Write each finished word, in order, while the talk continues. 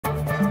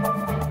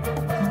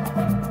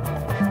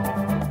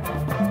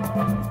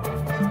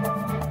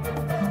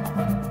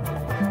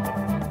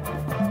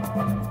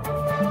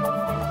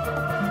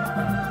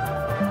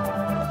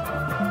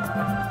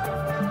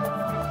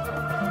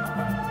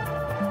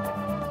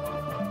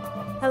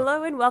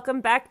Hello and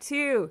welcome back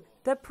to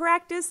the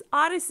Practice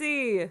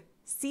Odyssey,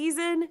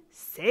 Season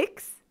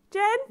 6,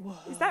 Jen? Whoa,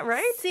 is that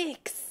right?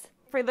 6.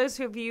 For those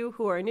of you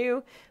who are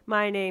new,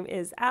 my name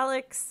is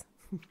Alex.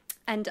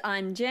 And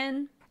I'm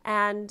Jen.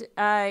 And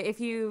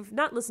if you've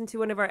not listened to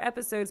one of our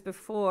episodes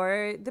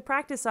before, the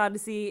Practice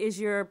Odyssey is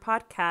your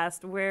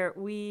podcast where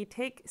we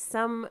take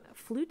some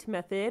flute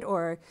method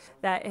or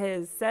that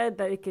has said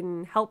that it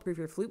can help with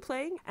your flute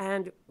playing,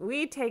 and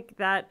we take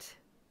that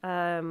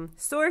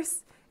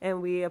source and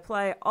we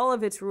apply all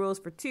of its rules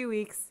for 2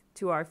 weeks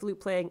to our flute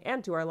playing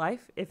and to our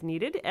life if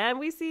needed, and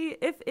we see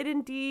if it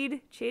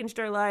indeed changed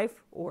our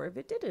life or if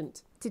it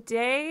didn't.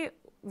 Today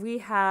we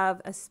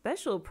have a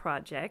special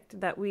project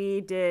that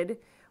we did,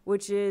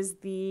 which is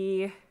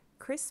the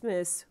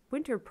Christmas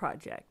winter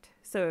project.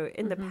 So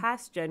in the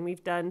past, Jen,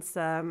 we've done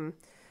some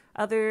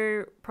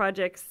other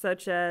projects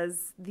such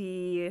as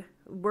the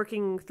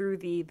working through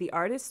the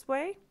artist's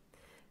way,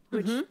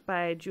 which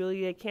by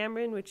Julia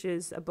Cameron, which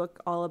is a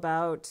book all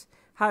about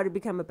how to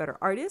become a better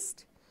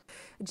artist.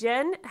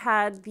 Jen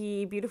had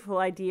the beautiful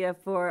idea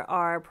for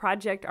our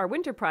project, our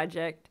winter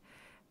project.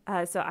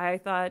 So I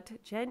thought,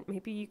 Jen,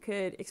 maybe you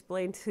could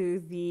explain to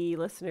the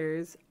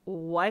listeners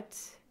what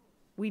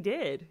we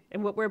did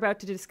and what we're about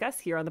to discuss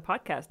here on the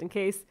podcast in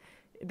case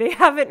they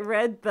haven't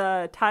read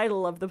the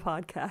title of the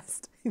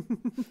podcast.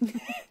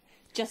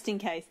 Just in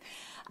case.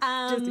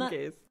 Just in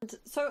case.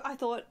 So I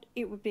thought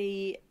it would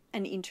be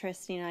an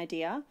interesting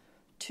idea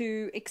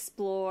to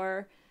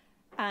explore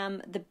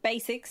the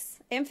basics,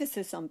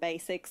 emphasis on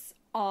basics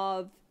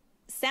of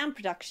sound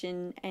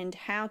production and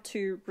how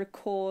to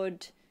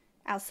record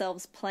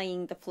ourselves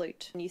playing the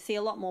flute. And you see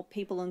a lot more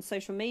people on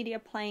social media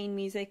playing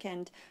music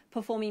and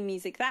performing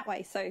music that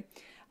way. So,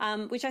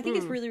 which I think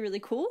is really, really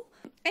cool.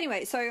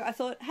 Anyway, so I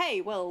thought, hey,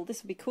 well,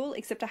 this would be cool,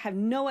 except I have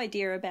no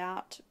idea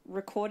about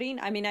recording.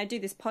 I mean, I do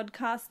this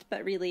podcast,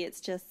 but really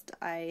it's just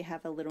I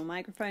have a little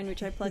microphone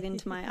which I plug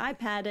into my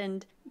iPad,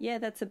 and yeah,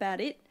 that's about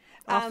it.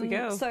 Off we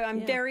go. So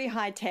I'm very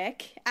high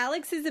tech.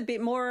 Alex is a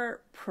bit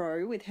more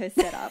pro with her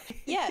setup.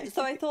 Yeah,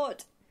 so I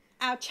thought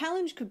our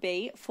challenge could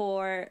be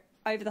for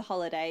over the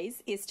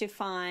holidays is to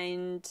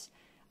find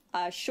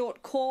a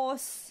short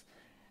course,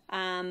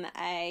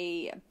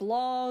 a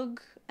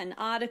blog, an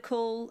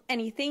article,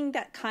 anything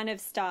that kind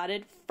of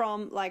started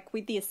from, like,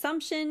 with the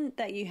assumption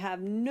that you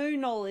have no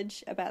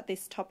knowledge about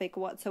this topic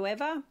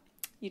whatsoever.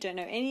 You don't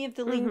know any of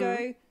the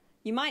lingo.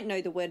 You might know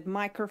the word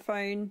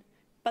microphone,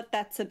 but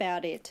that's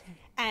about it.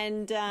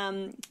 And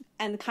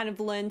kind of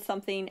learn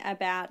something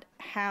about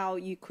how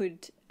you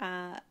could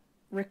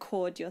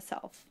record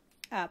yourself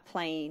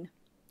playing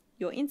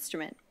your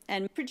instrument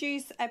and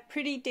produce a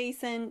pretty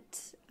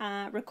decent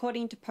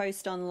recording to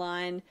post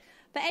online.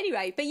 But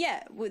anyway,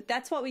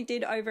 that's what we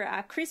did over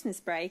our Christmas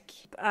break.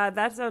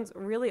 That sounds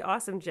really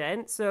awesome,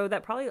 Jen. So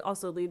that probably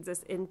also leads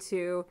us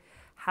into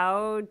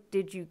how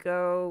did you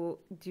go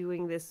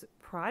doing this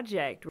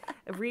project?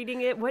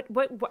 Reading it, what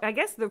I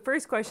guess the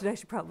first question I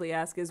should probably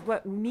ask is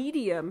what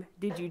medium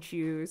did you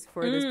choose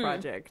for this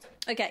project?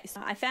 Okay,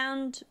 so I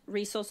found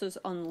resources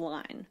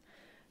online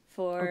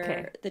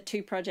for the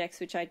two projects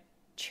which I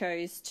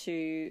chose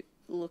to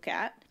look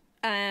at.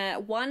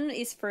 One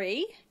is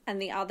free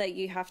and the other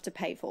you have to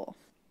pay for.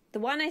 The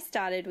one I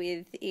started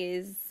with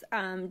is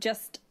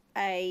just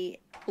a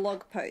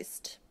blog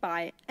post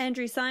by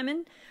Andrew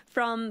Simon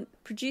from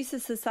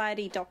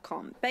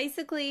producersociety.com.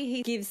 Basically,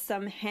 he gives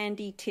some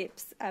handy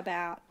tips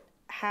about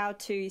how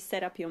to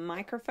set up your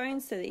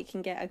microphone so that you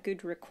can get a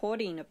good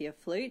recording of your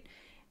flute,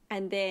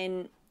 and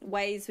then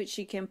ways which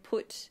you can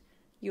put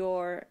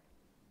your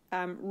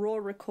raw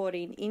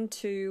recording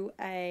into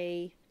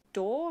a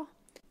DAW,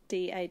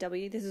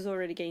 D-A-W. This is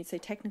already getting so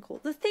technical.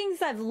 The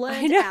things I've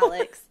learned,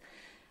 Alex.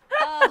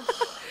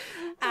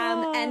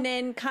 And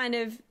then kind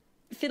of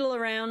fiddle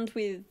around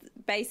with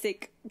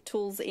basic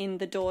tools in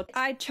the DAW.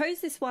 I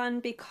chose this one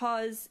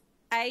because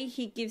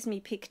he gives me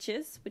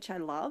pictures, which I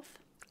love.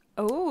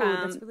 Oh,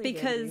 that's really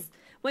because handy.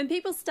 When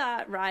people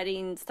start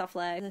writing stuff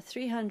like the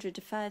 300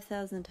 to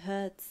 5,000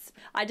 hertz,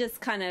 I just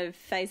kind of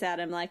phase out.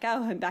 I'm like,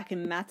 oh, I'm back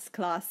in maths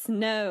class.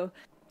 No.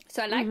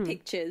 So I like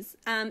pictures.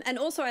 And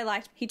also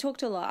he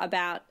talked a lot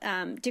about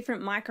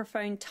different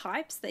microphone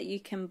types that you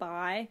can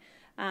buy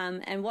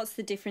and what's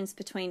the difference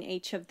between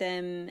each of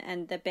them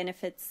and the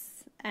benefits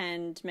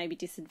and maybe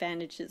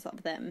disadvantages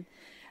of them.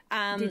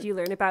 Did you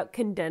learn about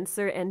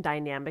condenser and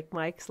dynamic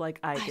mics like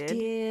I did? I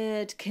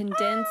did.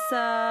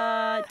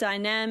 Condenser,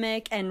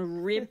 dynamic,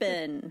 and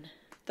ribbon.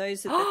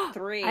 Those are the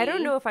three. I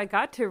don't know if I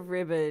got to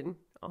ribbon.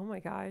 Oh my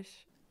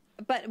gosh.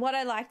 But what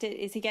I liked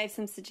is he gave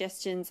some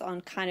suggestions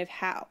on kind of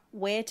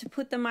where to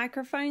put the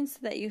microphone so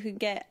that you could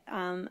get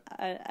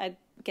a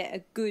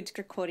good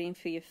recording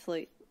for your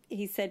flute.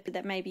 He said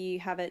that maybe you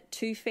have it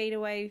 2 feet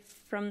away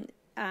from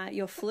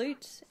your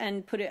flute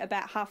and put it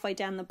about halfway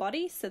down the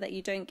body so that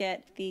you don't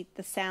get the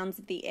sounds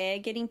of the air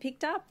getting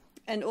picked up,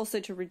 and also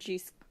to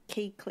reduce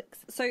key clicks.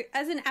 So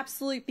as an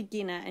absolute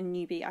beginner and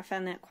newbie, I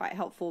found that quite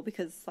helpful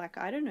because, like,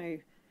 I don't know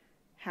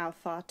how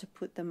far to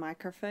put the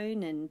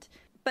microphone and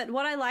But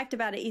what I liked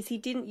about it is he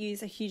didn't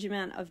use a huge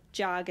amount of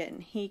jargon.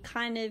 He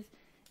kind of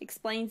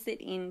explains it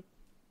in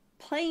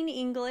plain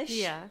English.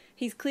 Yeah.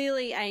 He's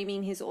clearly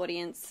aiming his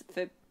audience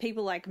for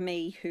people like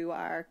me who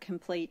are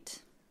complete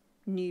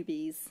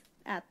newbies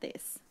at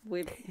this.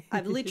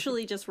 I've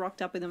literally just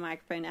rocked up with a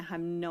microphone and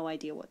have no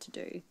idea what to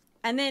do.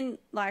 And then,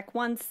 like,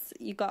 once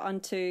you got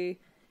onto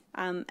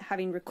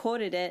having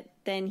recorded it,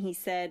 then he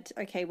said,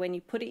 okay, when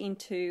you put it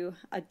into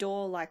a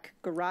DAW like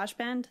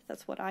GarageBand,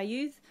 that's what I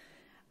use,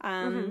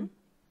 then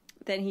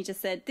he just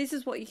said, this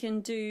is what you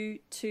can do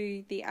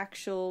to the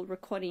actual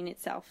recording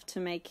itself to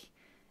make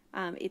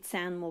it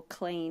sound more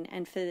clean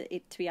and for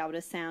it to be able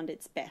to sound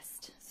its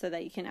best, so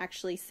that you can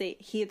actually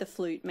hear the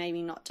flute,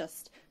 maybe not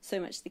just so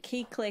much the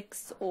key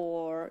clicks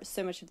or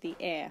so much of the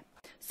air.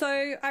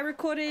 So I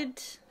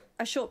recorded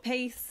a short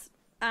piece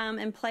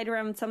and played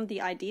around with some of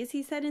the ideas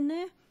he said in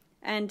there.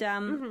 And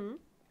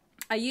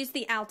I used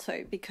the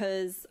alto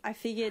because I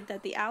figured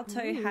that the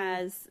alto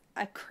has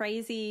a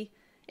crazy...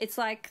 It's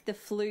like the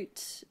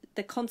flute,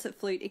 the concert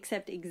flute,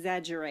 except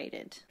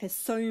exaggerated. There's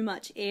so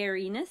much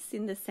airiness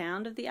in the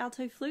sound of the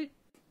alto flute.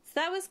 So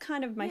that was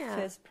kind of my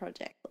first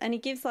project. And he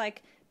gives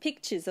like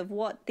pictures of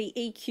what the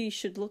EQ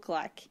should look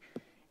like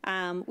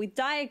with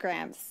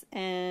diagrams.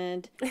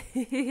 And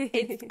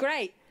it's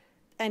great.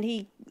 And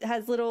he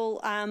has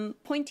little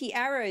pointy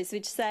arrows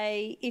which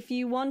say, if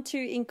you want to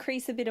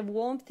increase a bit of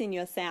warmth in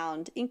your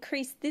sound,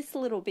 increase this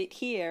little bit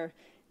here.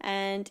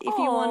 And if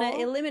you want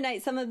to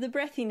eliminate some of the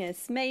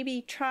breathiness,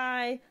 maybe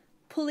try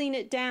pulling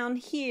it down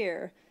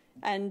here.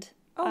 And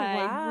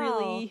I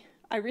really,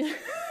 I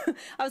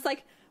was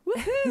like,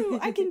 woohoo,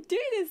 I can do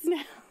this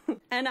now.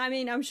 And I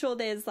mean, I'm sure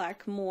there's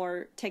like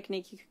more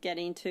technique you could get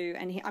into.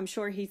 And I'm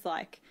sure he's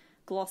like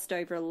glossed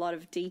over a lot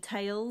of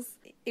details.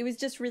 It was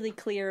just really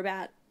clear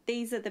about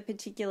these are the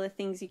particular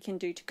things you can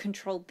do to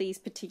control these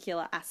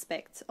particular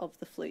aspects of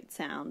the flute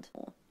sound.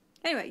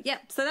 Anyway,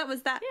 so that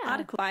was that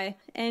article by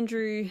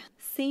Andrew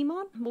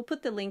Simon. We'll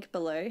put the link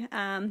below.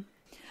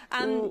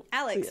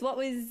 Alex, what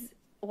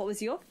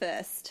was your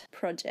first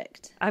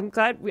project? I'm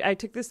glad I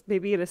took this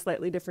maybe in a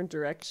slightly different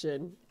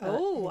direction.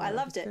 I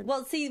loved it.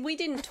 Well, see, we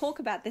didn't talk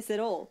about this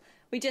at all.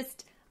 I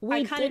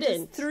kind of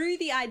just threw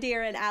the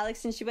idea at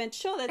Alex and she went,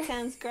 sure, that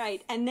sounds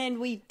great. And then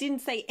we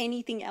didn't say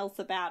anything else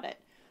about it.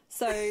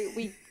 So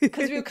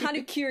because we were kind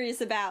of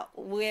curious about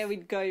where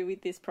we'd go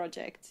with this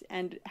project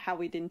and how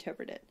we'd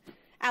interpret it.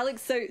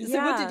 Alex, so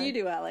what did you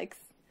do, Alex?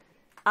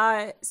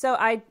 So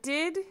I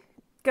did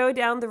go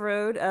down the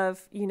road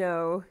of,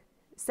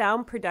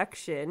 sound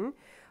production,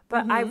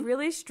 but I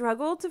really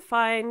struggled to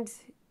find,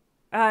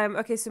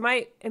 so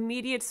my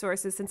immediate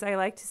sources, since I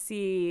like to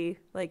see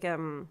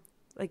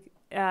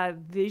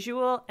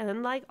visual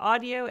and like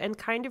audio and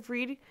kind of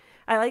read,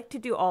 I like to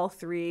do all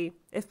three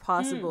if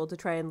possible to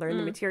try and learn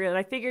the material. And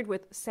I figured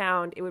with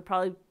sound, it would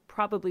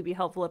probably be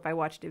helpful if I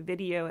watched a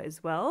video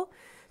as well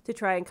to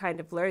try and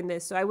kind of learn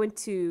this. So I went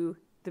to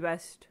the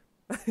best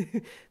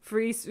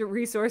free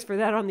resource for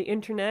that on the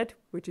internet,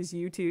 which is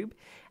YouTube,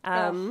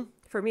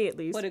 for me at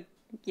least. What a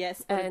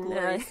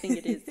glorious thing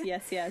it is.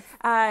 Yes.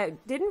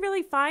 Didn't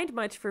really find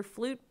much for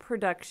flute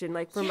production,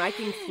 like for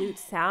making flute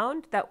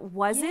sound that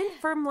wasn't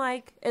from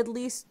like, at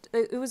least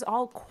it was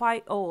all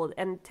quite old.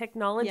 And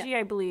technology,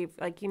 I believe,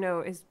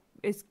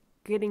 is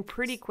getting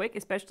pretty quick,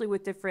 especially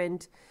with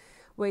different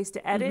ways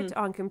to edit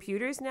on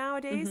computers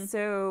nowadays.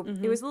 So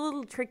it was a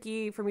little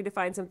tricky for me to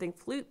find something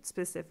flute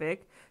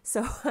specific.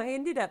 So I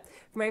ended up,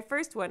 for my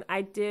first one,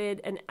 I did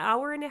an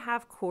 1.5-hour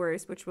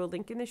course, which we'll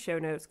link in the show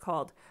notes,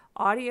 called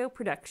Audio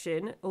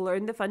Production,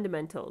 Learn the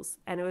Fundamentals.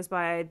 And it was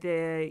by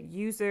the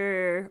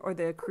user or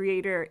the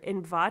creator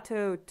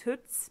Invato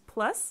Tuts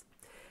Plus.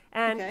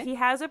 And he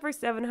has over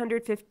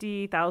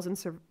 750,000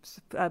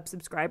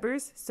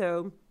 subscribers.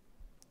 So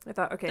I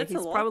thought, okay,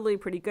 he's probably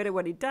pretty good at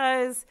what he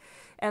does.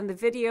 And the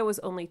video was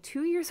only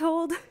 2 years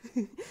old.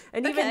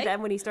 And even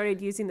then, when he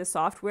started using the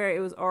software, it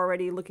was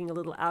already looking a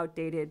little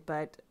outdated.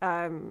 But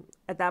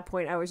at that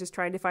point, I was just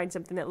trying to find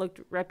something that looked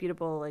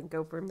reputable and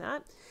go from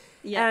that.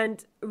 Yeah.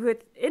 And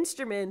with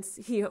instruments,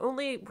 he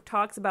only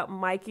talks about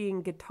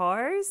miking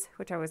guitars,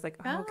 which I was like,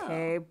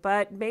 okay.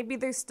 But maybe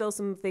there's still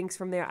some things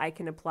from there I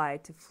can apply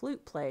to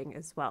flute playing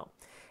as well.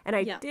 And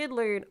I did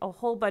learn a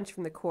whole bunch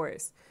from the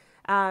course.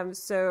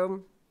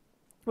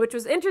 Which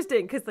was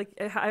interesting because,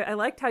 I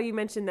liked how you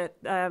mentioned that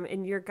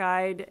in your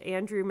guide,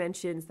 Andrew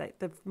mentions that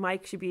the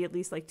mic should be at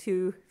least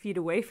 2 feet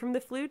away from the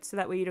flute, so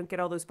that way you don't get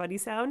all those funny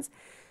sounds.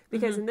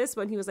 Because in this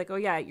one, he was like,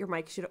 your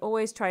mic should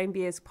always try and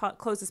be as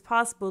close as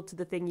possible to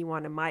the thing you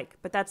want to mic.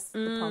 But that's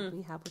the problem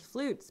we have with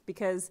flutes,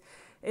 because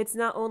it's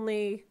not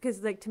only because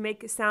to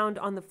make sound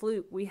on the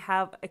flute, we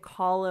have a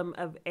column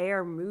of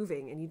air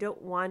moving, and you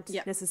don't want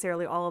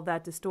necessarily all of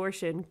that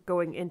distortion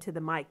going into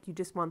the mic. You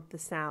just want the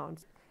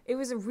sound. It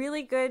was a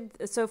really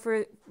good, so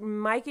for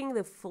miking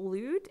the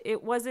flute,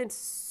 it wasn't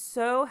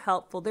so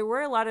helpful. There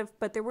were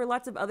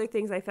lots of other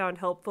things I found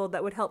helpful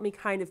that would help me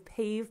kind of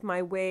pave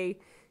my way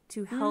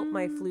to help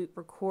my flute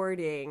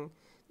recording.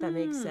 That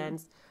makes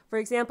sense. For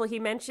example, he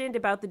mentioned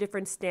about the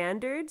different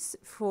standards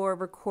for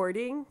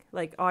recording,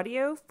 like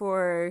audio,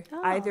 for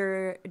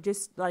either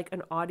just like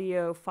an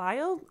audio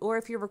file or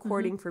if you're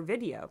recording for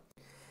video.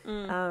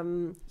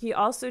 He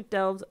also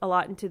delved a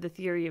lot into the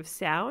theory of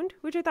sound,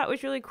 which I thought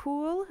was really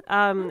cool.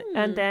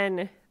 And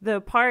then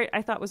the part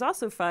I thought was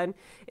also fun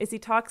is he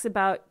talks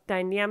about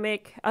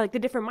dynamic, like the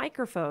different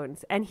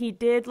microphones. And he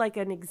did like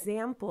an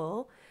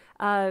example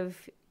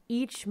of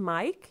each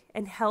mic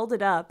and held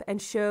it up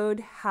and showed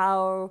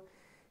how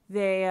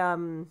they,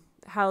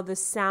 how the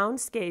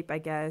soundscape, I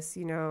guess,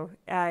 you know,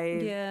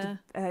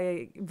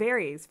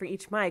 varies for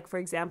each mic. For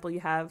example,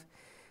 you have,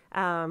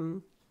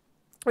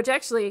 which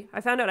actually I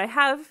found out I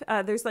have,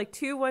 there's like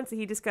two ones that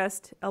he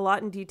discussed a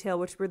lot in detail,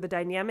 which were the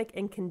dynamic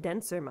and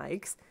condenser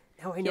mics.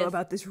 Now I know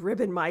about this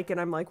ribbon mic,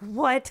 and I'm like,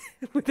 what?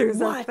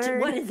 There's a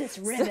third. What is this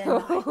ribbon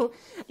mic?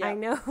 Yep. I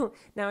know.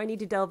 Now I need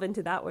to delve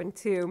into that one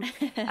too.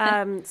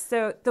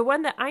 So the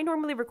one that I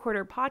normally record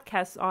our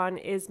podcasts on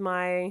is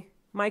my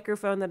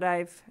microphone that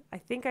I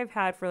think I've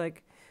had for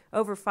like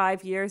over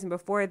 5 years, and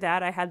before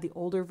that I had the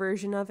older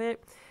version of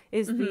it.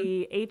 Is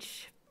the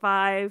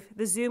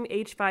the Zoom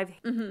H5,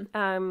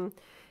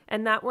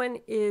 and that one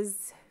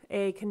is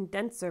a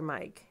condenser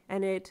mic,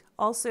 and it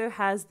also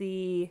has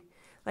the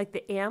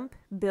amp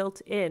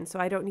built in, so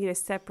I don't need a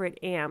separate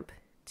amp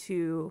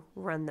to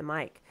run the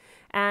mic.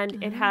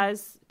 And it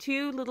has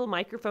two little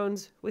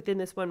microphones within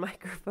this one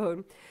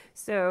microphone.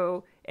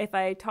 So if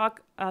I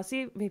talk, I'll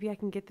see, maybe I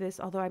can get this,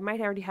 although I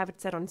might already have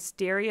it set on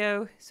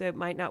stereo, so it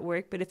might not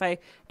work. But if I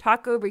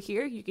talk over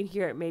here, you can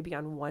hear it maybe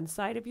on one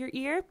side of your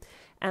ear.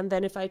 And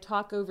then if I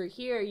talk over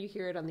here, you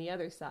hear it on the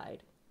other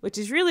side, which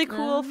is really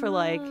cool for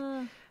like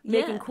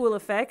making cool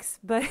effects.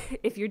 But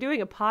if you're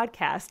doing a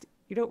podcast,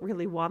 you don't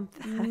really want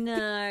that.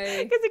 No.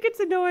 Because it gets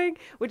annoying,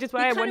 which is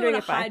why I'm wondering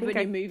if I think when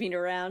you're moving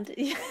around.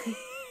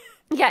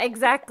 Yeah,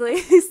 exactly.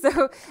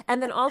 So,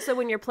 and then also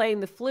when you're playing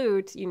the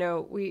flute, you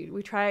know,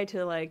 we try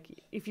to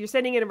like, if you're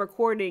sending in a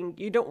recording,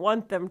 you don't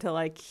want them to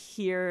like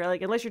hear,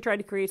 like, unless you're trying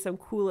to create some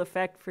cool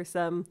effect for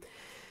some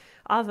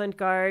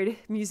avant-garde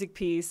music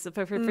piece.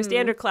 For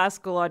standard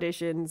classical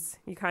auditions,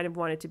 you kind of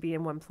want it to be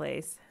in one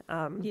place.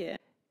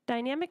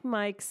 Dynamic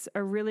mics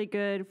are really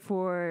good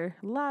for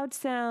loud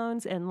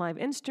sounds and live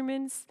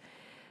instruments,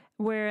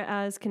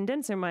 whereas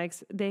condenser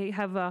mics, they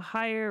have a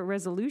higher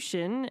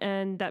resolution,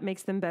 and that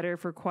makes them better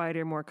for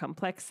quieter, more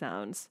complex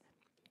sounds.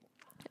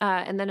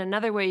 And then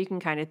another way you can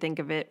kind of think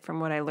of it, from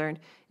what I learned,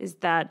 is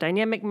that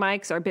dynamic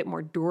mics are a bit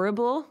more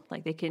durable,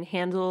 like they can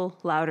handle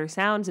louder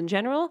sounds in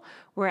general,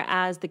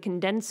 whereas the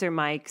condenser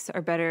mics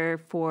are better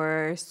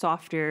for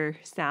softer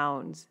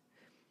sounds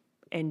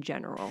in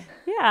general.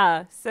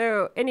 Yeah.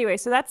 So anyway,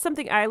 so that's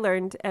something I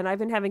learned, and I've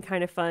been having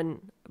kind of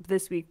fun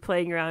this week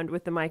playing around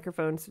with the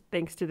microphones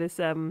thanks to this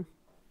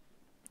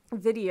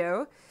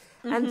video.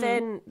 And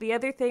then the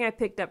other thing I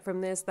picked up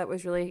from this that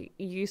was really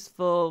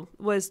useful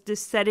was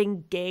just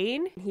setting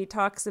gain. He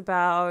talks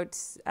about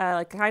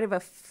like kind of a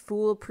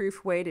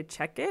foolproof way to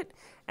check it.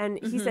 And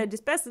he said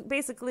just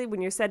basically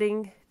when you're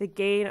setting the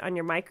gain on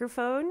your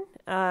microphone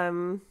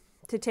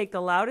to take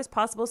the loudest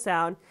possible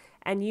sound,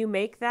 and you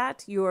make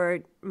that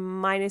your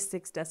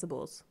 -6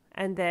 decibels.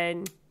 And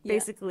then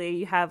basically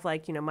you have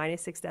like, you know,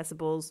 -6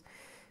 decibels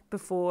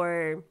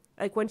before,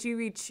 like once you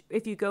reach,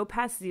 if you go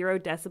past 0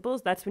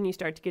 decibels, that's when you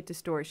start to get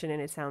distortion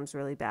and it sounds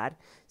really bad.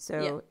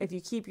 So if you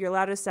keep your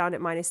loudest sound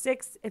at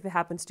 -6, if it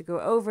happens to go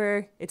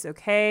over, it's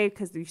okay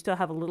because you still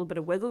have a little bit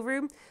of wiggle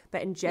room.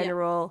 But in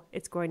general,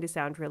 it's going to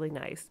sound really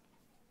nice.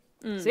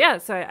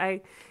 So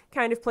I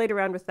kind of played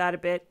around with that a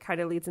bit, kind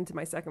of leads into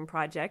my second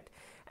project.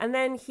 And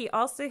then he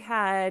also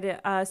had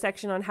a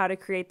section on how to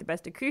create the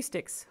best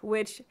acoustics,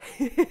 which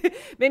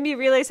made me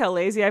realize how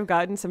lazy I've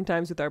gotten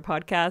sometimes with our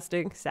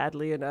podcasting,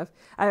 sadly enough.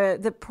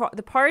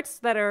 The parts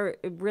that are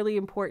really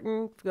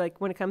important,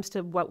 like when it comes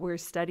to what we're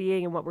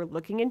studying and what we're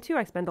looking into,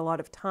 I spend a lot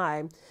of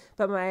time.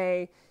 But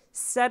my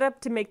setup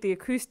to make the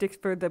acoustics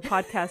for the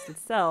podcast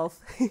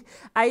itself,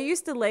 I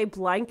used to lay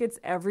blankets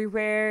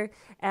everywhere,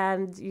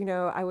 and you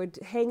know, I would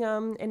hang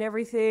them and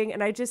everything,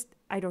 and I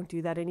don't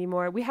do that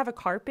anymore. We have a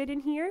carpet in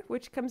here,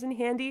 which comes in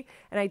handy,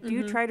 and I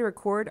do try to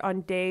record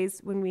on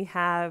days when we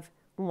have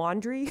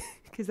laundry,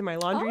 because my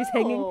laundry's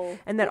hanging,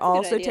 and that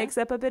also takes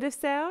up a bit of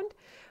sound.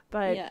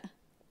 But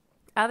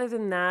other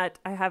than that,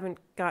 I haven't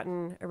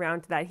gotten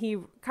around to that. He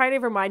kind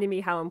of reminded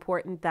me how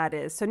important that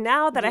is. So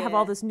now that I have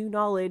all this new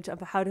knowledge of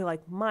how to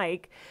like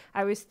mic,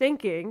 I was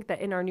thinking that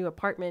in our new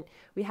apartment,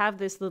 we have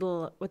this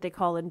little, what they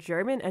call in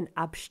German, an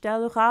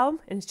Abstellraum.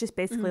 And it's just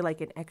basically like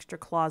an extra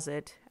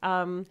closet.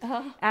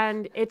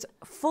 And it's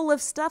full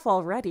of stuff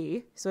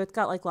already. So it's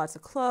got like lots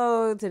of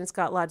clothes and it's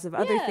got lots of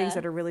other things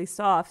that are really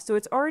soft. So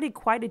it's already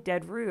quite a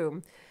dead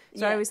room.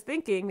 So I was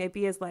thinking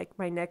maybe as like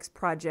my next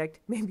project,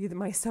 maybe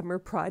my summer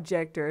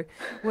project, or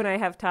when I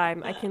have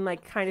time, I can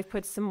like kind of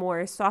put some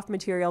more soft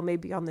material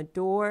maybe on the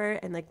door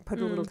and like put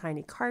a little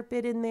tiny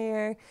carpet in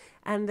there.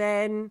 And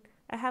then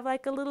I have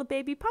like a little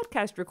baby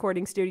podcast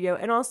recording studio,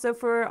 and also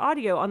for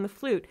audio on the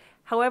flute.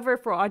 However,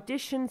 for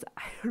auditions,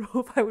 I don't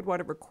know if I would want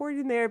to record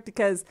in there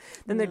because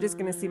then they're just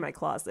going to see my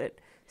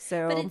closet.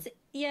 So,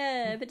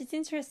 but it's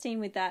interesting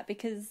with that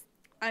because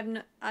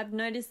I've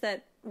noticed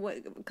that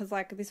because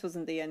like this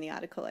wasn't the only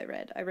article I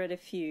read. I read a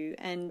few,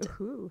 and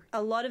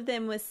a lot of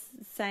them was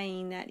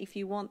saying that if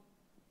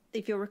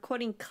you're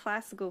recording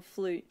classical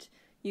flute,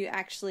 you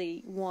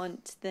actually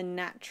want the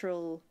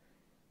natural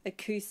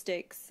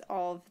acoustics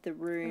of the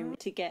room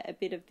to get a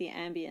bit of the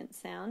ambient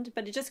sound,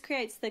 but it just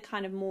creates the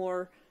kind of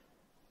more,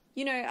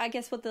 I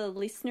guess what the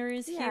listener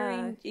is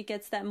hearing, it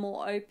gets that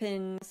more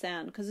open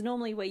sound, because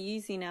normally we're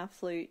using our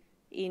flute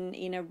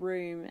in a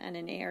room and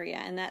an area,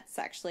 and that's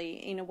actually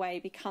in a way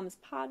becomes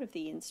part of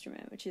the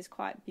instrument, which is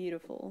quite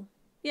beautiful.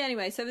 Yeah,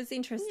 anyway, so it was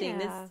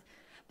interesting.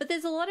 But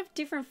there's a lot of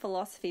different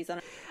philosophies on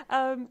it.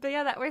 But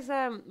yeah, that was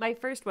my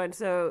first one.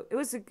 So it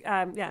was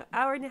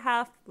hour and a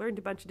half, learned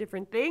a bunch of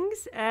different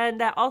things, and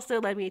that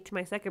also led me to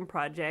my second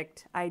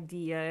project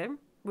idea,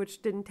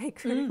 which didn't take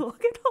very long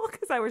at all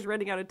because I was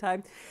running out of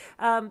time.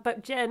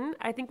 But Jen,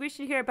 I think we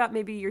should hear about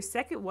maybe your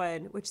second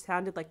one, which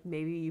sounded like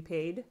maybe you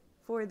paid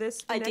for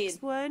this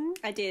next one.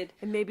 I did.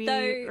 And maybe you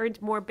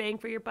earned more bang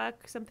for your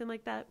buck, something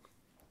like that.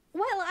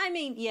 Well, I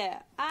mean,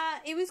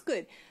 it was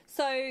good.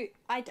 So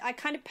I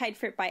kind of paid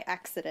for it by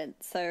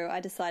accident. So I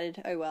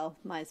decided, oh, well,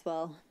 might as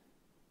well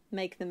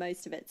make the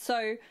most of it.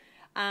 So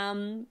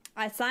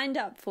I signed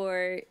up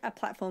for a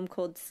platform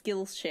called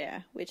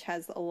Skillshare, which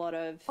has a lot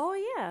of... Oh,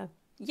 yeah.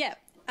 Yeah.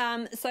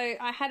 So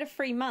I had a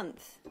free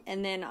month,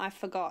 and then I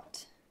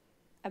forgot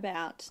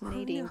about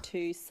needing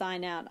to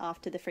sign out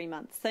after the free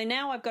month. So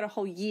now I've got a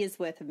whole year's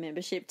worth of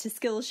membership to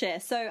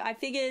Skillshare. So I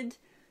figured,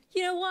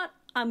 you know what?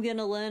 I'm going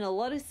to learn a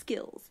lot of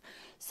skills.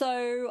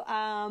 So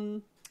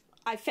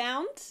I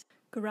found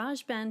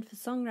GarageBand for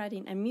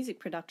Songwriting and Music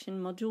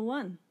Production Module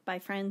 1 by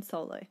Fran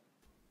Solo.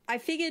 I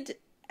figured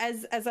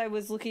as I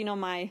was looking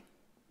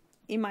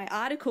in my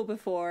article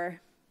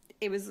before,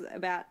 it was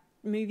about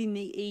moving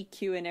the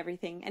EQ and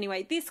everything.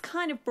 Anyway, this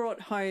kind of brought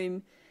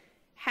home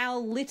how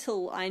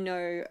little I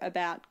know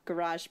about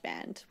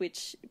GarageBand,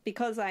 which,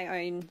 because I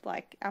own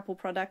like Apple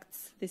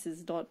products, this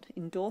is not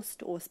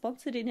endorsed or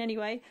sponsored in any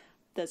way.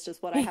 That's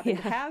just what I happen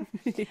to have.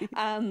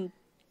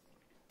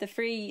 The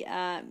free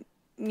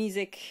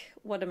music,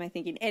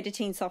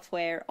 editing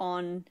software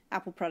on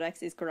Apple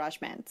products is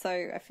GarageBand.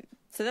 So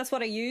that's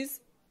what I use.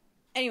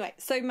 Anyway,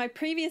 so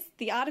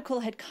the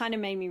article had kind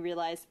of made me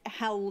realize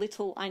how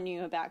little I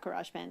knew about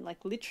GarageBand.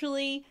 Like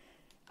literally,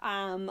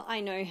 I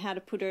know how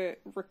to put a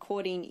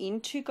recording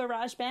into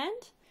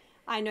GarageBand.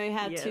 I know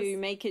how to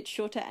make it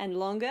shorter and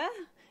longer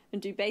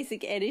and do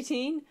basic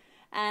editing.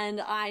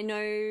 And I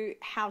know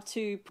how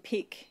to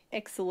pick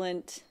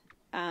excellent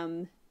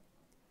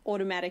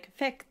automatic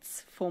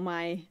effects for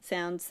my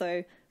sound.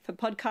 So for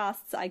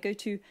podcasts, I go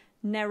to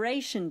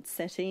narration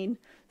setting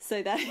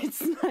so that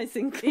it's nice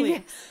and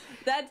clear.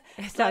 That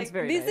sounds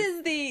very nice.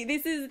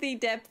 This is the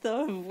depth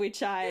of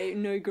which I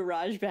know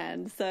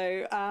GarageBand.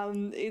 So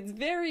it's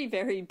very,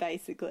 very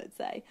basic, let's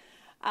say.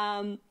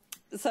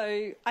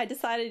 So I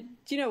decided,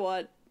 do you know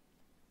what?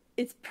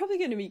 It's probably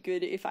going to be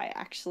good if I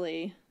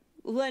actually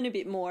learn a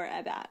bit more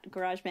about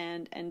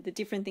GarageBand and the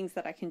different things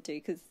that I can do,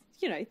 because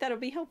that'll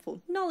be helpful.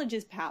 Knowledge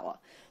is power.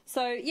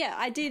 So yeah,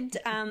 I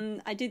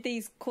did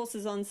these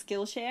courses on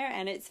Skillshare,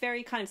 and it's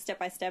very kind of step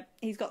by step.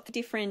 He's got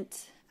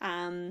different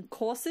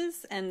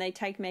courses, and they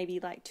take maybe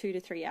like 2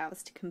 to 3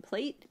 hours to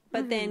complete.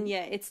 But then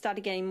it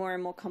started getting more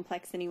and more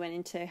complex, and he went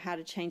into how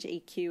to change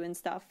EQ and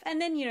stuff.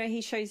 And then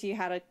he shows you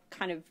how to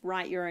kind of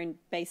write your own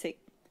basic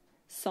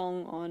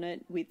song on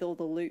it with all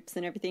the loops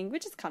and everything,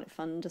 which is kind of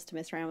fun just to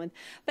mess around with.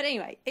 But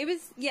anyway,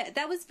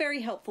 that was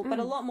very helpful, but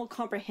a lot more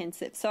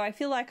comprehensive. So I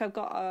feel like I've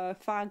got a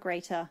far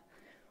greater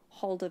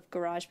hold of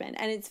GarageBand,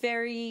 and it's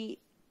very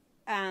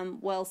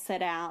well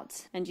set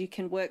out, and you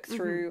can work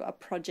through a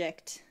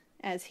project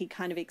as he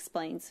kind of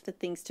explains the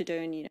things to do.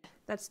 And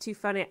that's too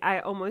funny. I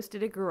almost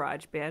did a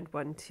GarageBand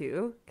one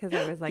too, because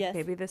I was like,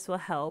 maybe this will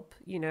help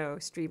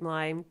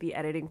streamline the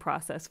editing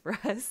process for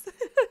us.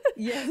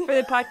 For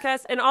the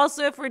podcast, and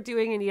also if we're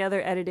doing any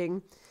other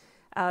editing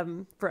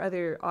for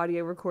other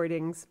audio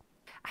recordings.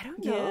 I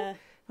don't know.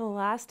 The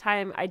last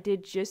time I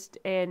did just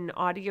an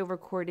audio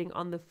recording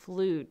on the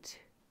flute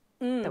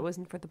that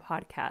wasn't for the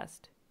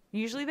podcast.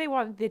 Usually they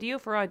want video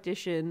for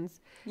auditions,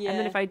 and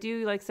then if I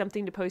do like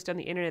something to post on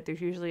the internet,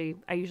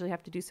 I usually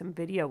have to do some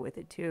video with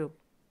it too.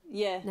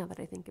 Now that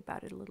I think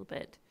about it a little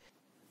bit.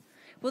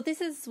 Well,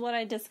 this is what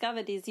I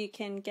discovered, is you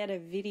can get a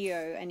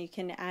video and you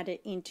can add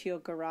it into your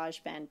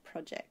GarageBand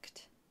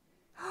project.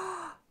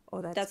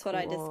 Oh, that's cool. What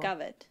I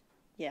discovered.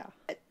 Yeah,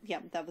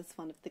 that was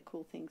one of the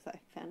cool things I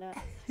found out.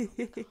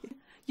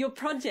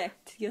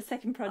 Your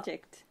second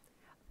project.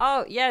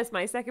 Oh, yes,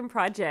 my second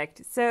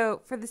project.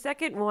 So for the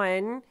second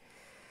one,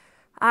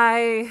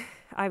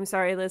 I'm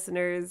sorry,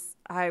 listeners.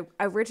 I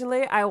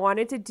originally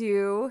wanted to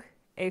do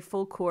a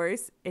full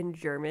course in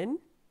German.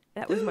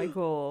 That was my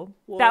goal.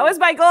 That was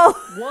my goal.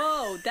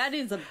 Whoa, that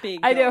is a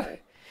big goal. I know.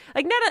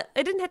 Like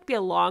it didn't have to be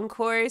a long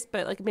course,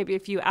 but like maybe a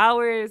few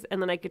hours,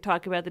 and then I could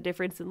talk about the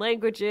difference in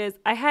languages.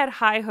 I had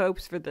high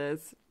hopes for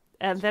this,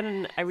 and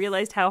then I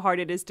realized how hard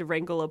it is to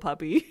wrangle a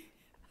puppy.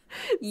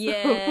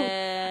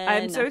 Yeah.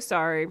 I'm so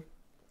sorry.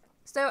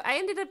 So I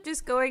ended up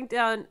just going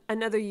down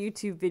another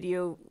YouTube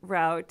video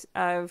route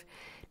of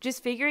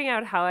just figuring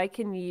out how I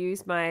can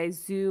use my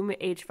Zoom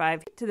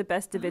H5 to the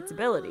best of its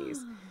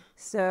abilities.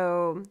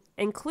 So,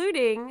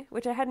 including,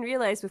 which I hadn't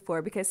realized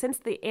before, because since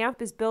the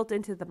amp is built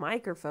into the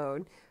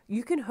microphone,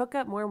 you can hook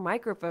up more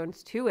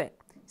microphones to it.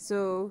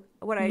 So,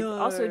 what I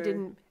also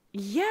didn't...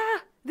 Yeah!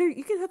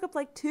 You can hook up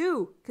like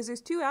 2, because there's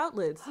 2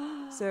 outlets.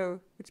 So,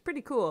 it's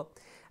pretty cool.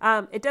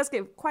 It does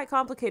get quite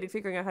complicated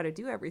figuring out how to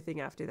do everything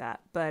after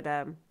that, but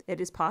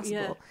it is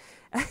possible.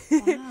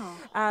 Yeah.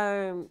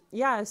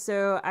 Wow.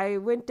 So I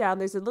went down.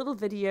 There's a little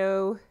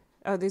video.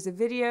 Oh, there's a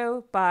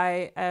video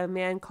by a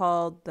man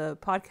called the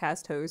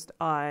podcast host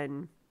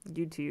on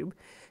YouTube.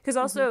 Because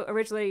also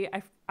originally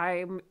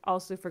I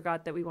also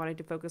forgot that we wanted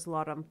to focus a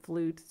lot on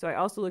Flute. So I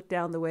also looked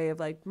down the way of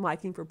like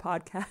miking for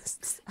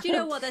podcasts. Do you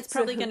know what? That's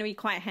probably going to be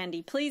quite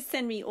handy. Please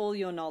send me all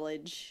your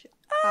knowledge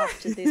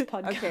after this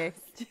podcast. Okay.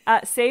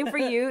 Same for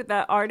you.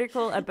 The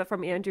article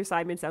from Andrew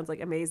Simon sounds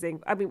like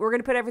amazing. I mean, we're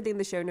going to put everything in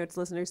the show notes,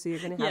 listeners, so you're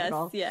going to have it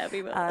all. Yeah,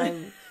 we will.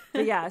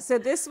 But yeah, so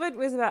this one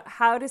was about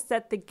how to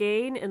set the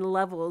gain and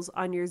levels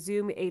on your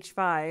Zoom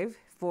H5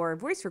 for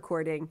voice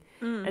recording.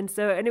 And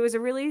it was a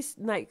really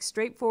like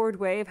straightforward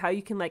way of how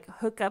you can like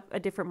hook up a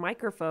different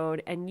microphone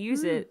and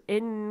use it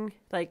in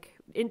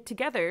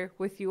together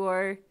with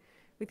your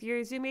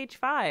Zoom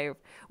H5,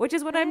 which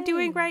is what I'm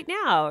doing right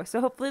now. So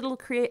hopefully it'll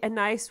create a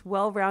nice,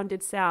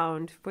 well-rounded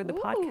sound for the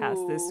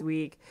podcast this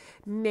week.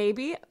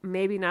 Maybe,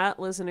 maybe not.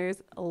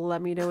 Listeners,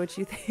 let me know what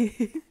you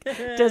think.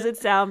 Does it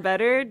sound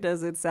better?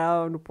 Does it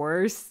sound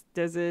worse?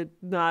 Does it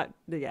not?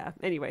 Yeah.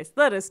 Anyways,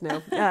 let us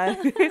know.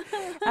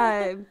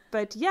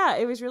 But yeah,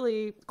 it was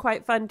really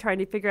quite fun trying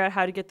to figure out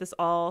how to get this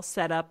all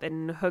set up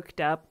and hooked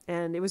up.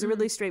 And it was a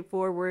really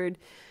straightforward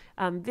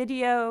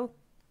video.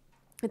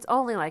 It's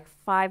only like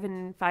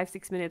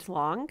 6 minutes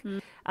long.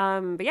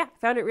 But yeah,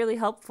 found it really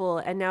helpful.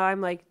 And now I'm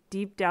like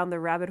deep down the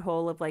rabbit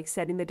hole of like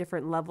setting the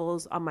different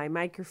levels on my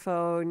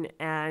microphone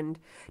and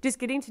just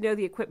getting to know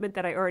the equipment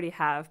that I already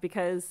have.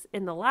 Because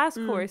in the last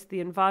course,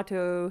 the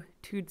Envato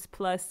Tudes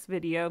Plus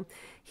video,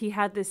 he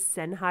had this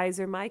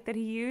Sennheiser mic that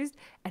he used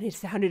and it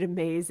sounded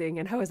amazing.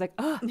 And I was like,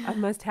 oh, I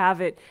must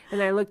have it.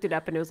 And I looked it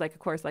up and it was like, of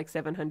course, like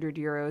 700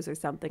 euros or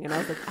something. And I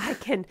was like,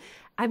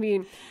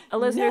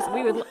 listeners,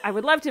 I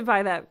would love to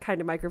buy that kind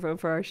of microphone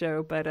for our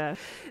show, but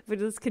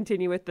let's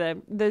continue with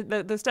the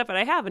stuff that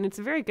I have, and it's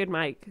a very good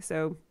mic.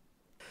 So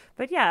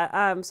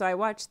I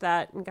watched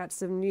that and got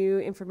some new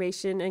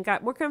information and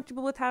got more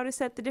comfortable with how to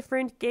set the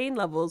different gain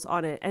levels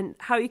on it and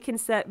how you can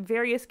set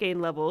various gain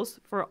levels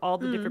for all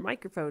the different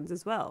microphones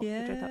as well,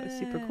 which I thought was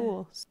super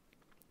cool.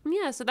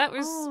 Yeah, so that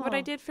was what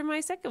I did for my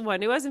second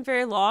one. It wasn't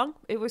very long.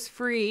 It was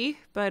free,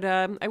 but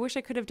I wish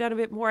I could have done a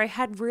bit more. I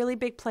had really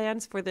big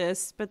plans for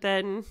this, but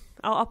then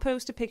I'll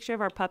post a picture of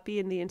our puppy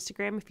in the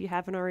Instagram if you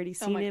haven't already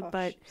seen it. Gosh,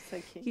 but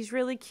so cute. He's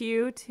really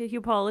cute. He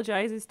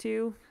apologizes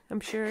too, I'm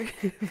sure.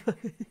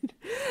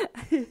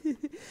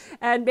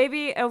 And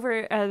maybe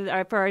over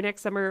for our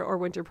next summer or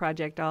winter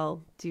project,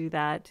 I'll do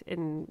that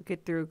and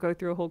go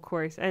through a whole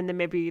course, and then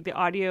maybe the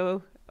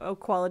audio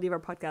quality of our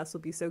podcast will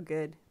be so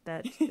good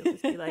that you'll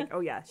just be like, oh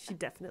yeah, she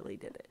definitely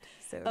did it.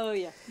 So oh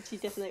yeah, she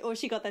definitely, or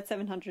she got that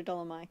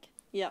 $700 mic.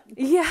 Yep.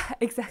 Yeah,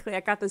 exactly.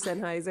 I got the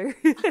Sennheiser.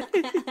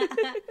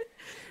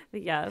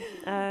 But yeah,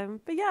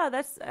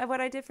 that's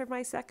what I did for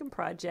my second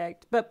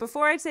project. But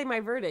before I say my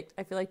verdict,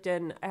 I feel like,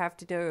 Jen, I have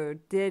to know,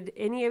 did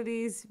any of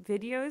these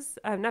videos,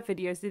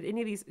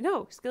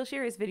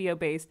 Skillshare is video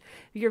based.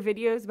 Your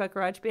videos about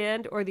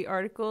GarageBand or the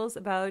articles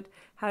about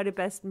how to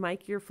best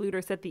mic your flute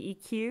or set the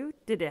EQ,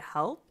 did it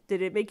help?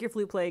 Did it make your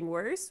flute playing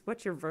worse?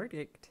 What's your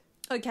verdict?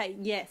 Okay,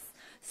 yes.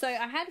 So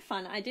I had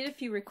fun. I did a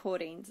few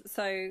recordings.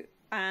 So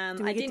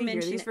I didn't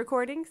mention these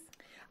recordings.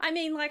 I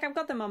mean, like, I've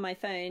got them on my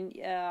phone.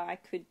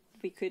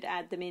 We could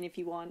add them in if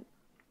you want.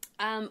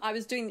 I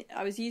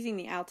was using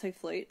the alto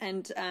flute,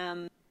 and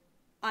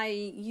I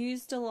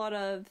used a lot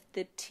of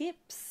the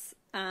tips,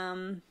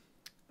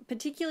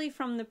 particularly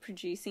from the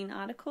producing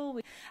article,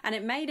 and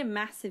it made a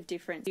massive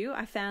difference.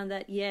 I found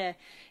that, yeah,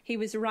 he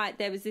was right.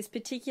 There was this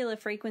particular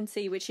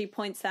frequency which he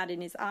points out in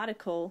his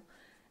article,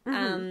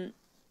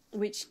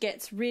 which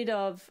gets rid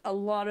of a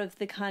lot of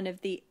the kind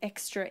of the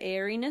extra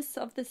airiness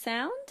of the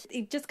sound.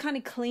 It just kind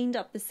of cleaned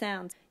up the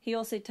sound. He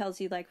also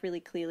tells you like really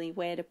clearly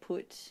where to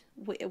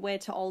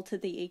alter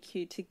the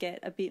EQ to get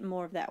a bit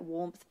more of that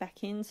warmth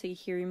back in, so you're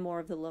hearing more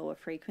of the lower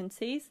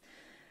frequencies.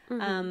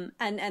 And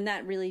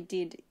that really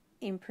did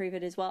improve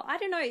it as well. I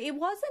don't know, it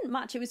wasn't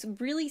much. It was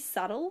really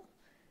subtle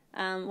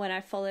when I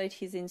followed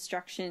his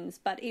instructions,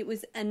 but it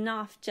was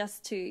enough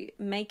just to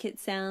make it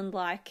sound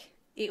like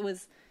it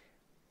was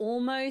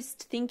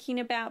almost thinking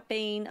about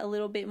being a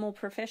little bit more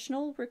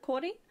professional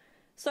recording.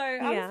 So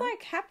I was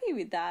like happy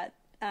with that.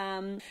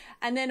 And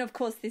then of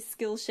course this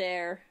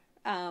Skillshare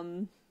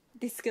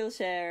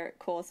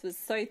course was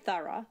so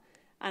thorough,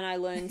 and I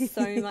learned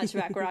so much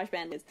about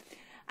GarageBand.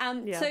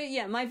 So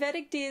yeah, my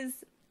verdict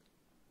is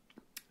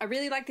I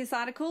really like this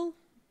article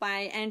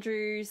by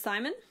Andrew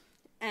Simon,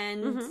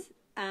 and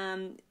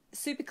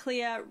super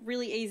clear,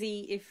 really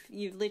easy if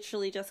you've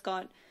literally just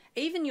got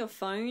Even your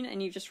phone,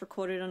 and you've just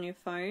recorded on your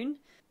phone,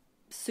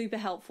 super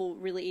helpful,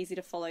 really easy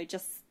to follow.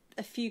 Just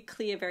a few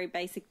clear, very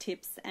basic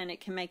tips, and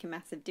it can make a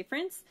massive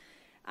difference.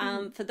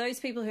 For those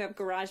people who have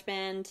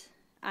GarageBand,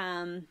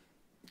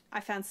 I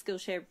found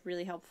Skillshare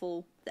really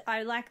helpful.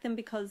 I like them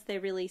because they're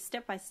really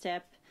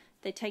step-by-step.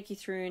 They take you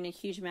through in a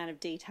huge amount of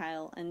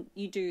detail, and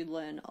you do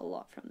learn a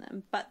lot from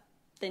them. But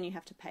then you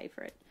have to pay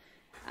for it.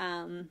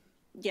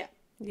 Yeah.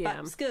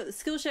 But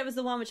Skillshare was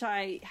the one which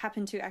I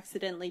happened to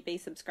accidentally be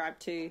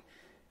subscribed to.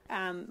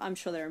 I'm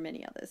sure there are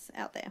many others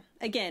out there.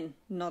 Again,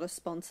 not a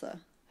sponsor.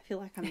 I feel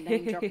like I'm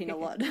name dropping a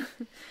lot.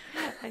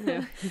 I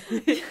know.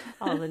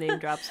 All the name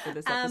drops for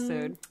this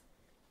episode.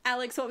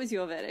 Alex, what was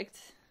your verdict?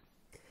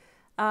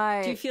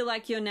 Do you feel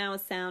like you're now a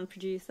sound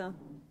producer?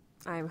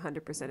 I'm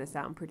 100% a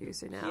sound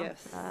producer now.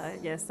 Yes.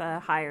 Yes,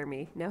 hire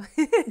me. No.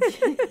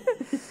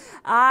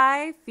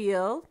 I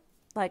feel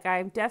like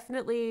I'm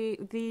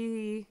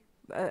definitely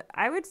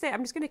I would say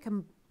I'm just going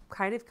to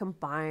kind of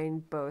combine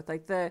both.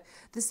 Like the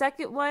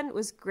second one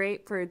was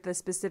great for the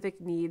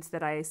specific needs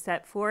that I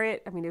set for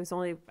it. I mean, it was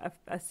only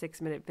a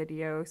 6-minute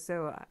video,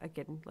 so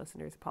again,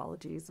 listeners,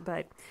 apologies.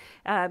 But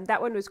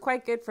that one was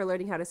quite good for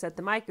learning how to set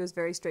the mic. It was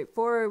very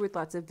straightforward with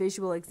lots of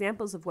visual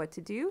examples of what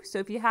to do. So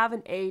if you have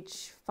an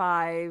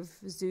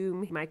H5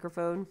 Zoom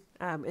microphone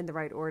in the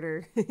right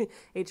order,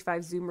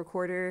 H5 Zoom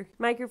recorder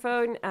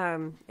microphone,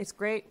 it's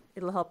great.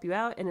 It'll help you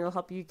out, and it'll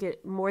help you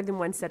get more than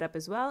one setup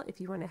as well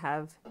if you want to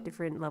have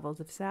different levels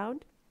of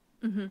sound.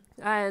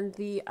 And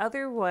the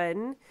other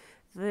one,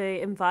 the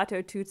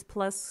Envato Toots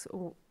Plus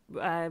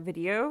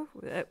video,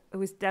 it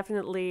was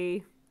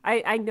definitely,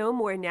 I know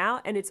more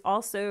now, and it's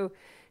also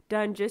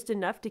done just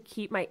enough to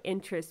keep my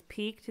interest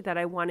peaked that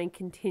I want to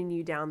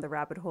continue down the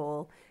rabbit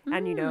hole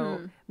and, you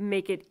know,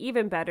 make it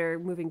even better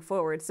moving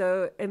forward.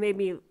 So it made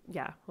me,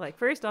 like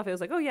first off, it was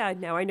like, oh yeah,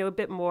 now I know a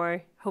bit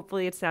more.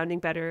 Hopefully it's sounding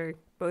better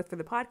both for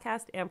the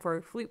podcast and for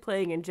flute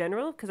playing in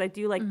general, because I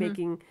do like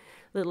making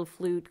little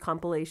flute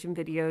compilation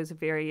videos of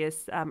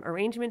various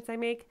arrangements I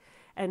make.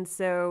 And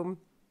so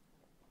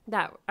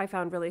that I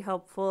found really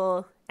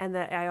helpful. And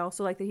that I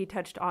also like that he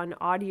touched on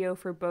audio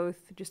for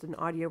both just an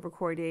audio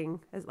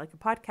recording as like a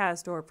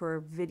podcast or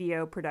for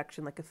video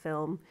production like a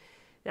film.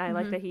 And I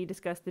like that he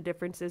discussed the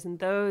differences in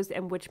those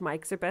and which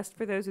mics are best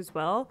for those as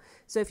well.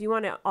 So if you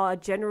want a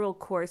general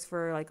course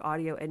for like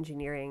audio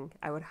engineering,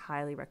 I would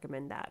highly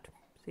recommend that.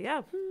 So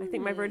yeah, I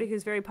think my verdict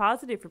is very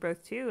positive for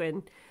both too.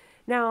 And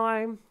now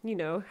I'm,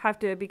 have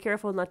to be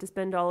careful not to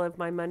spend all of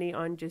my money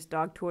on just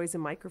dog toys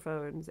and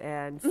microphones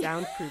and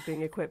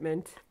soundproofing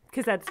equipment,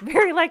 because that's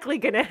very likely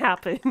going to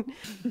happen.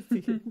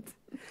 Good.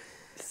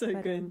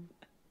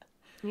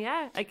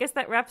 Yeah, I guess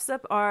that wraps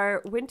up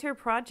our winter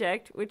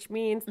project, which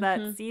means that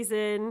what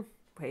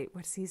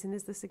season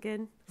is this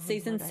again?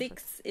 Season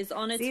 6 is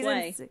on its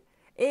way.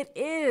 It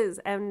is.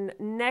 And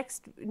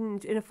next,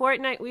 in a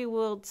fortnight, we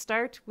will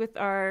start with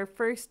our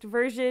first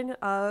version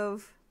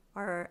of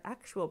our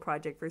actual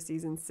project for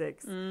season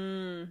 6.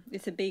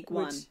 It's a big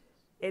one.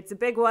 It's a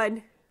big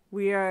one.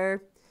 We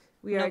are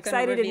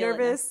excited and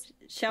nervous.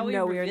 Shall we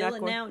reveal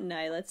it now?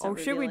 No, let's not. Oh,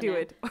 should we do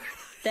it?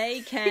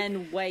 They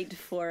can wait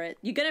for it.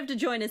 You're going to have to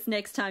join us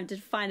next time to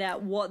find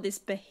out what this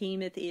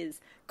behemoth is.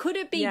 Could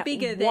it be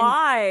bigger than...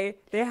 Why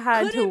they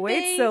had to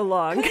wait so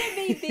long? Could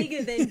it be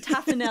bigger than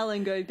Taffanel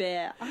and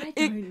Gobert? I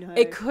don't know.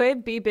 It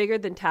could be bigger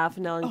than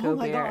Taffanel and Gobert. Oh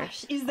my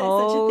gosh. Is there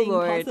such a thing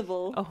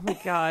possible? Oh my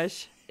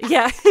gosh.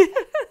 Yeah.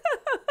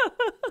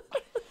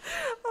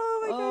 Oh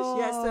my gosh.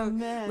 Yeah, so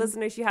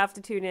listeners, you have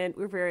to tune in.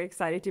 We're very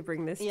excited to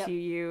bring this to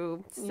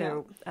you.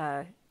 So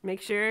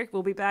make sure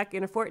we'll be back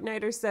in a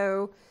fortnight or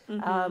so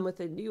with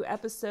a new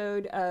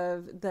episode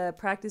of the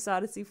Practice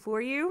Odyssey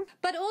for you.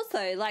 But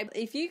also, like,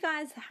 if you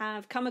guys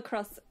have come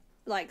across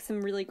like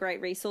some really great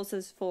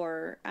resources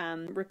for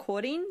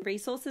recording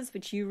resources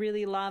which you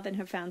really love and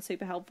have found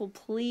super helpful,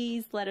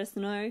 please let us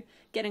know.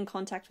 Get in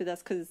contact with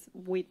us, because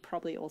we'd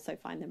probably also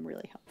find them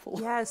really helpful.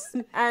 Yes.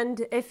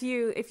 And if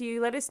you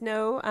let us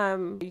know,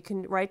 you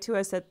can write to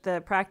us at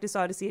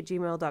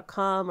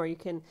thepracticeodyssey@gmail.com, or you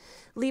can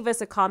leave us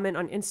a comment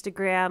on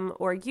Instagram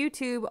or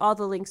YouTube. All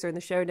the links are in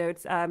the show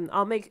notes.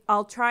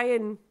 I'll try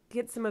and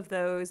get some of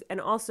those, and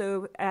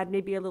also add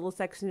maybe a little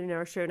section in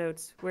our show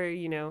notes where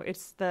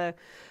it's the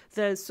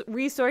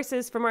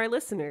resources from our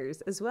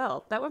listeners as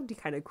well. That would be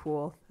kind of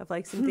cool, of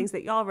like some things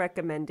that y'all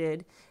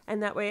recommended,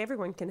 and that way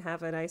everyone can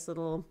have a nice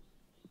little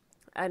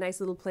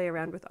play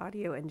around with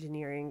audio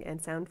engineering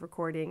and sound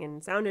recording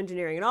and sound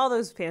engineering and all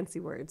those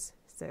fancy words.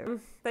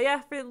 But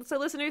yeah, so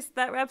listeners,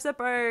 that wraps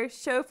up our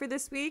show for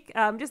this week.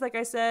 Just like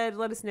I said,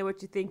 let us know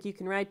what you think. You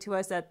can write to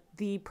us at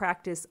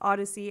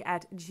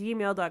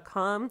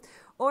thepracticeodyssey@gmail.com,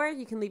 or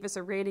you can leave us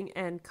a rating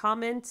and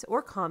comment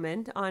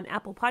on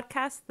Apple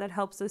Podcasts. That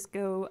helps us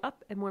go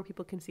up and more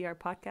people can see our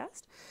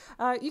podcast.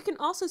 You can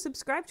also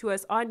subscribe to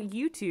us on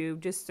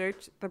YouTube. Just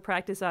search the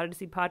Practice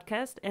Odyssey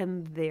podcast,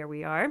 and there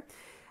we are.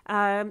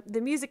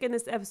 The music in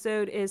this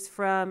episode is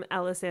from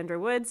Alessandra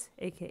Woods,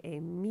 aka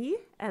me,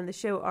 and the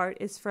show art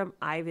is from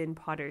Ivan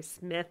Potter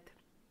Smith.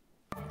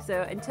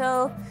 So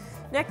until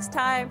next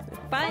time,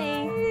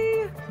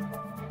 bye.